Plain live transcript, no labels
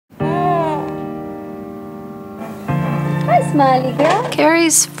smiley girl.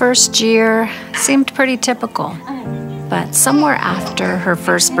 Carrie's first year seemed pretty typical, but somewhere after her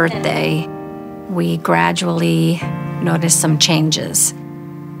first birthday, we gradually noticed some changes.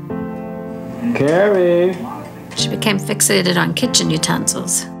 Carrie! She became fixated on kitchen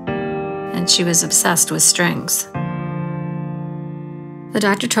utensils, and she was obsessed with strings. The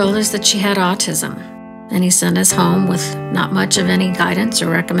doctor told us that she had autism, and he sent us home with not much of any guidance or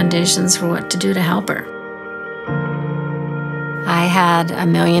recommendations for what to do to help her. I had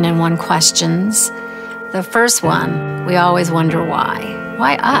 1,000,001 questions. The first one, we always wonder why.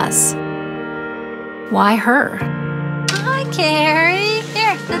 Why us? Why her? Hi, Carrie.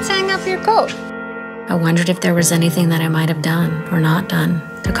 Here, let's hang up your coat. I wondered if there was anything that I might have done or not done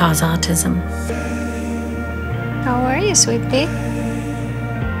to cause autism. How are you, sweet pea?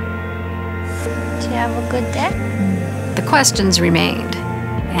 Did you have a good day? The questions remained,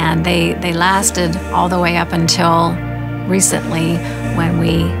 and they lasted all the way up until recently when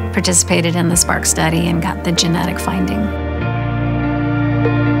we participated in the Spark study and got the genetic finding.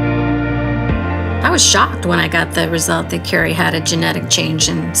 I was shocked when I got the result that Carrie had a genetic change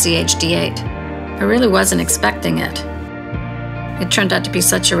in CHD8. I really wasn't expecting it. It turned out to be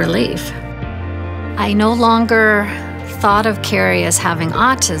such a relief. I no longer thought of Carrie as having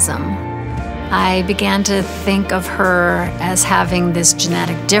autism. I began to think of her as having this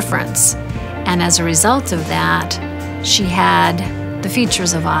genetic difference, and as a result of that, she had the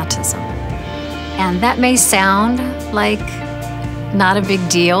features of autism. And that may sound like not a big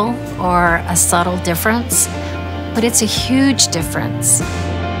deal or a subtle difference, but it's a huge difference.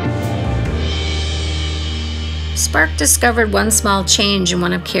 Spark discovered one small change in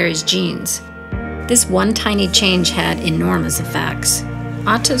one of Carrie's genes. This one tiny change had enormous effects.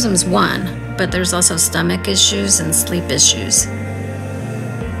 Autism's one, but there's also stomach issues and sleep issues.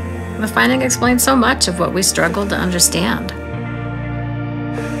 The finding explains so much of what we struggled to understand.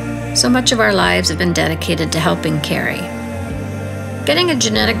 So much of our lives have been dedicated to helping Carrie. Getting a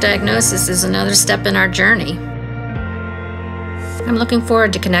genetic diagnosis is another step in our journey. I'm looking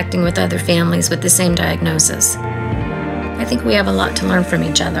forward to connecting with other families with the same diagnosis. I think we have a lot to learn from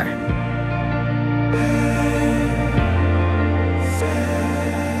each other.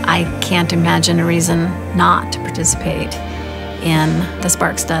 I can't imagine a reason not to participate in the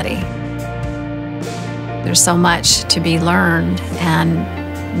Spark study. There's so much to be learned and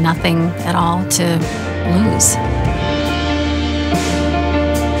nothing at all to lose.